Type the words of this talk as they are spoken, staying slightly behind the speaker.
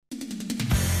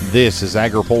This is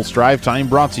AgriPulse Drive Time,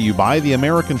 brought to you by the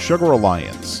American Sugar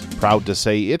Alliance. Proud to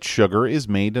say its sugar is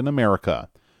made in America.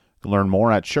 Learn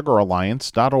more at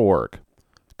sugaralliance.org.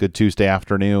 Good Tuesday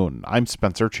afternoon. I'm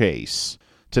Spencer Chase.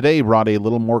 Today brought a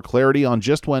little more clarity on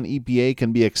just when EPA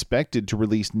can be expected to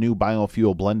release new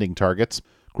biofuel blending targets.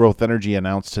 Growth Energy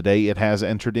announced today it has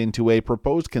entered into a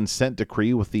proposed consent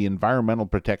decree with the Environmental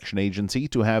Protection Agency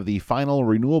to have the final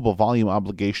renewable volume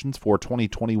obligations for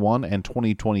 2021 and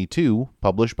 2022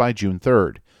 published by June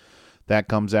 3rd. That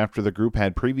comes after the group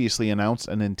had previously announced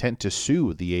an intent to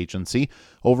sue the agency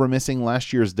over missing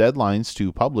last year's deadlines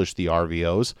to publish the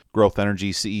RVOs. Growth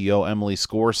Energy CEO Emily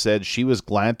Skor said she was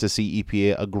glad to see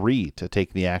EPA agree to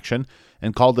take the action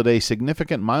and called it a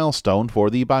significant milestone for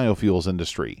the biofuels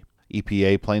industry.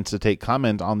 EPA plans to take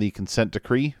comment on the consent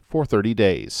decree for 30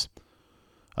 days.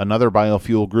 Another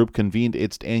biofuel group convened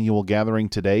its annual gathering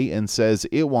today and says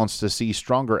it wants to see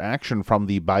stronger action from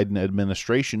the Biden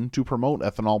administration to promote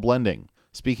ethanol blending.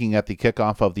 Speaking at the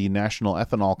kickoff of the National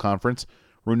Ethanol Conference,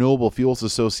 Renewable Fuels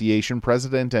Association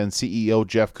President and CEO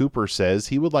Jeff Cooper says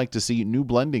he would like to see new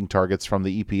blending targets from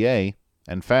the EPA,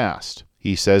 and fast.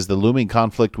 He says the looming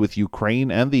conflict with Ukraine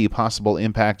and the possible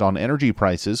impact on energy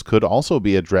prices could also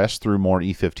be addressed through more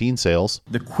E15 sales.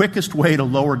 The quickest way to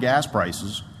lower gas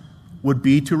prices would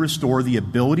be to restore the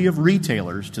ability of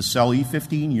retailers to sell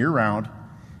E15 year-round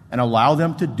and allow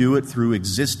them to do it through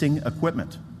existing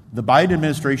equipment. The Biden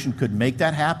administration could make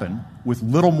that happen with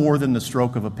little more than the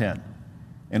stroke of a pen,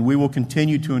 and we will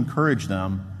continue to encourage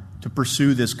them to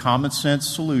pursue this common-sense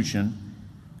solution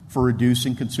for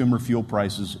reducing consumer fuel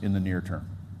prices in the near term.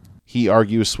 He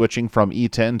argues switching from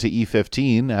E10 to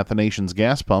E15 at the nation's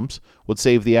gas pumps would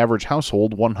save the average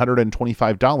household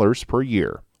 $125 per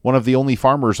year. One of the only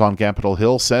farmers on Capitol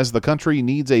Hill says the country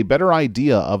needs a better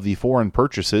idea of the foreign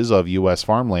purchases of U.S.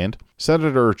 farmland.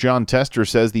 Senator Jon Tester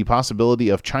says the possibility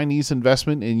of Chinese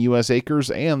investment in U.S.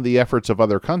 acres and the efforts of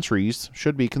other countries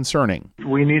should be concerning.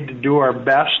 We need to do our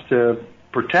best to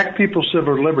protect people's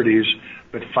civil liberties,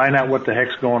 but find out what the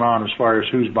heck's going on as far as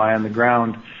who's buying the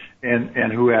ground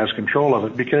and who has control of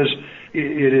it, because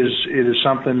it is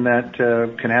something that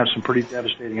can have some pretty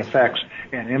devastating effects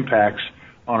and impacts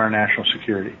on our national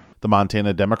security. The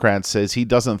Montana Democrat says he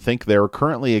doesn't think there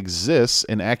currently exists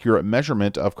an accurate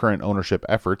measurement of current ownership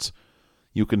efforts.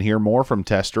 You can hear more from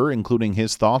Tester, including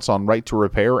his thoughts on right to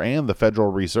repair and the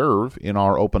Federal Reserve, in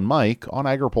our open mic on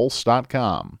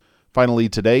agripulse.com. Finally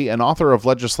today, an author of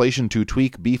legislation to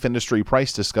tweak beef industry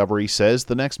price discovery says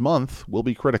the next month will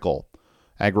be critical.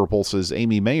 AgriPulse's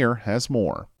Amy Mayer has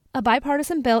more. A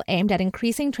bipartisan bill aimed at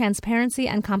increasing transparency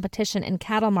and competition in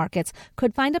cattle markets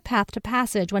could find a path to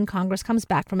passage when Congress comes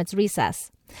back from its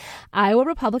recess. Iowa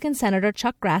Republican Senator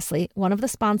Chuck Grassley, one of the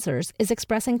sponsors, is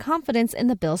expressing confidence in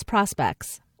the bill's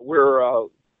prospects. We're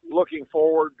looking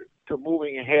forward to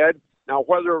moving ahead. Now,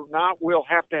 whether or not we'll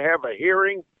have to have a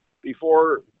hearing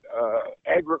before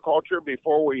agriculture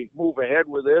before we move ahead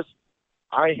with this,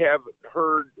 I have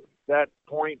heard that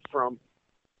point from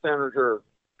Senator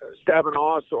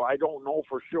Stabenow, so I don't know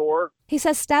for sure. He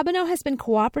says Stabenow has been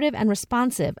cooperative and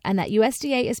responsive, and that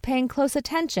USDA is paying close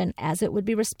attention as it would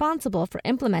be responsible for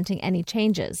implementing any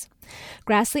changes.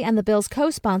 Grassley and the bill's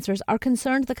co-sponsors are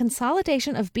concerned the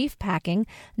consolidation of beef packing,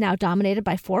 now dominated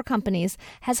by 4 companies,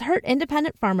 has hurt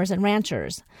independent farmers and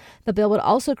ranchers. The bill would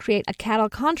also create a cattle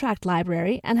contract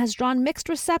library and has drawn mixed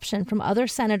reception from other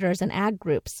senators and ag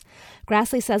groups.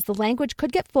 Grassley says the language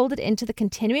could get folded into the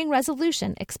continuing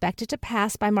resolution expected to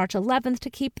pass by March 11th to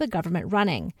keep the government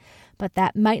running. But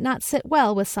that might not sit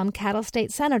well with some cattle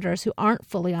state senators who aren't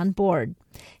fully on board.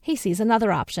 He sees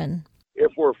another option.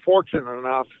 If we're fortunate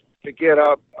enough to get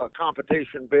up a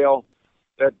competition bill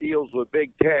that deals with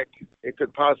big tech, it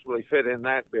could possibly fit in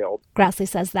that bill. Grassley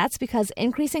says that's because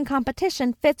increasing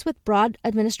competition fits with broad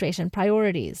administration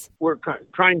priorities. We're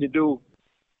trying to do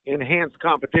enhanced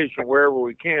competition wherever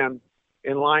we can,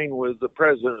 in line with the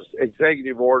president's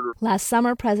executive order. Last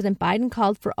summer, President Biden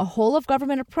called for a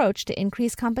whole-of-government approach to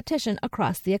increase competition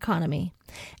across the economy.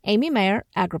 Amy Mayer,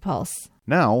 AgriPulse.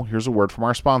 Now, here's a word from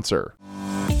our sponsor.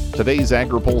 Today's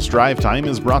AgriPulse Drive Time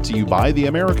is brought to you by the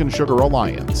American Sugar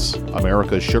Alliance.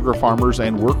 America's sugar farmers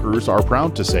and workers are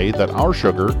proud to say that our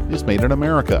sugar is made in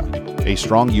America. A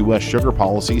strong U.S. sugar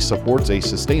policy supports a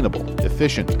sustainable,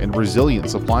 efficient, and resilient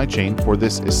supply chain for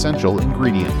this essential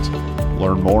ingredient.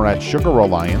 Learn more at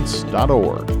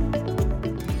sugaralliance.org.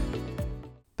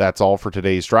 That's all for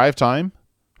today's Drive Time.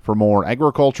 For more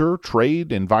agriculture,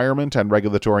 trade, environment, and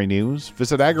regulatory news,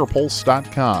 visit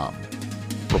agripulse.com.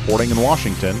 Reporting in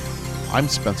Washington, I'm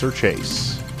Spencer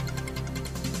Chase.